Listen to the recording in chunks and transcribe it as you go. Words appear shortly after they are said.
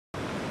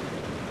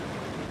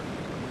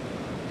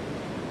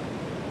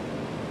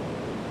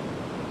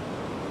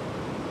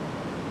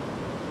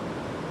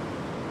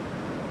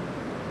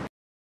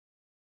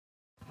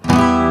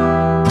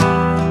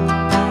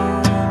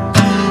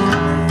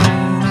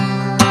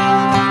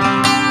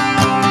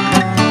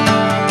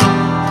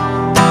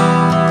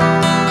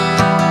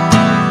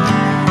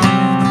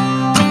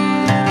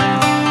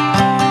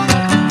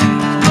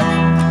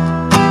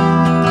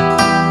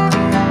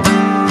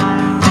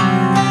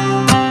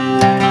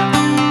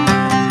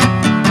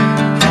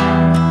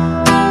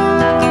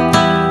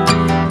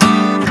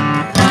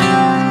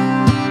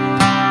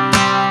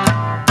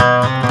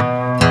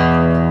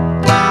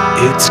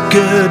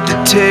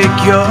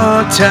take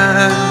your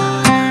time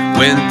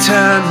when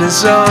time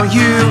is all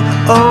you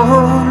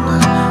own,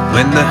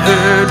 when the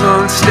herd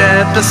won't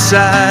step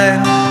aside,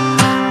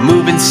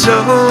 moving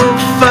so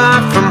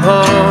far from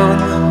home,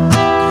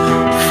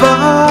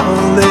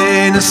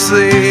 falling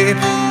asleep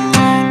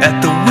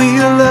at the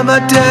wheel of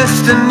our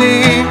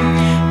destiny,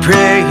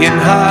 praying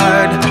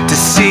hard to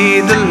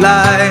see the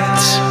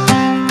light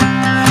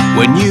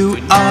when you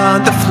are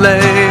the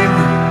flame.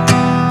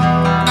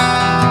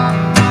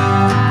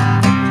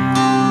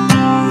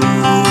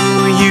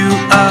 You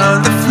are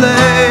the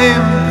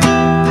flame.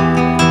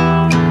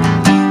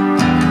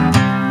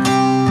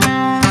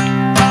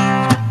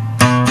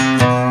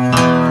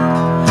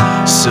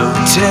 So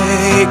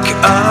take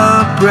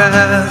a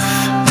breath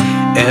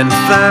and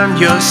find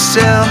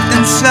yourself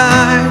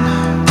inside.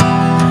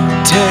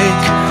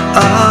 Take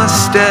a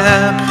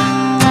step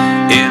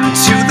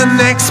into the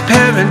next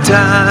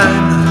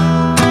paradigm.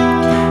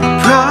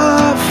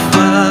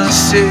 Prophecies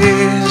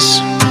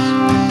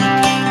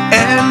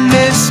and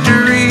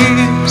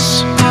mysteries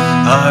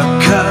are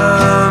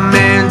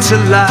coming to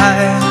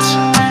light,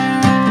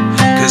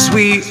 'cause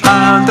we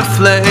are the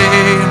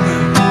flame.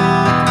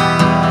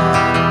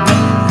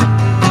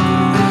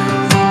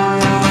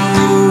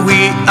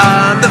 We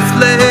are the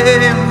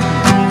flame.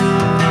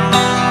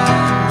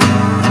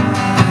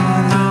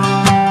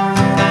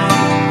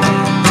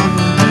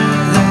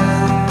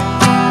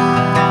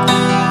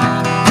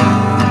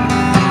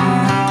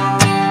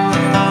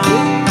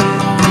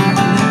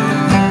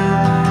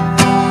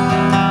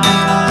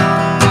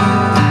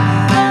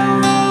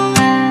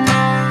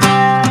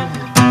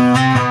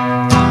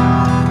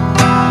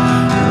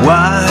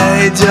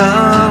 Wide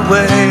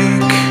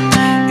awake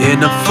in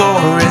a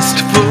forest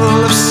full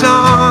of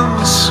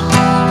songs,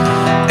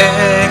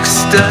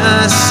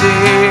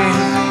 ecstasy,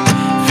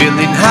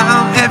 feeling how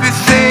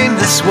everything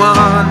is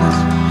one.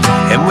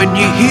 And when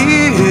you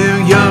hear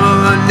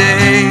your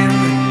name,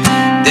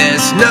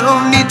 there's no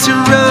need to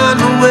run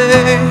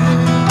away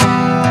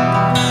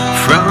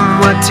from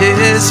what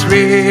is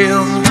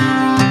real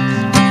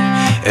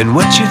and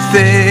what you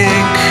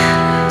think.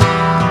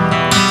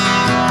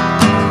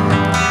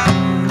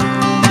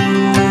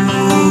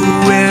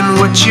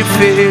 What you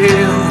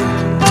feel,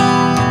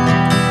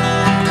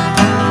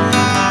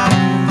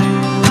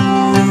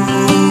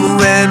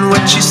 and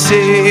what you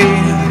see,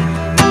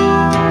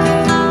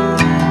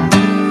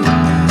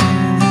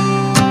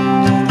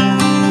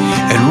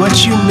 and what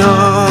you know.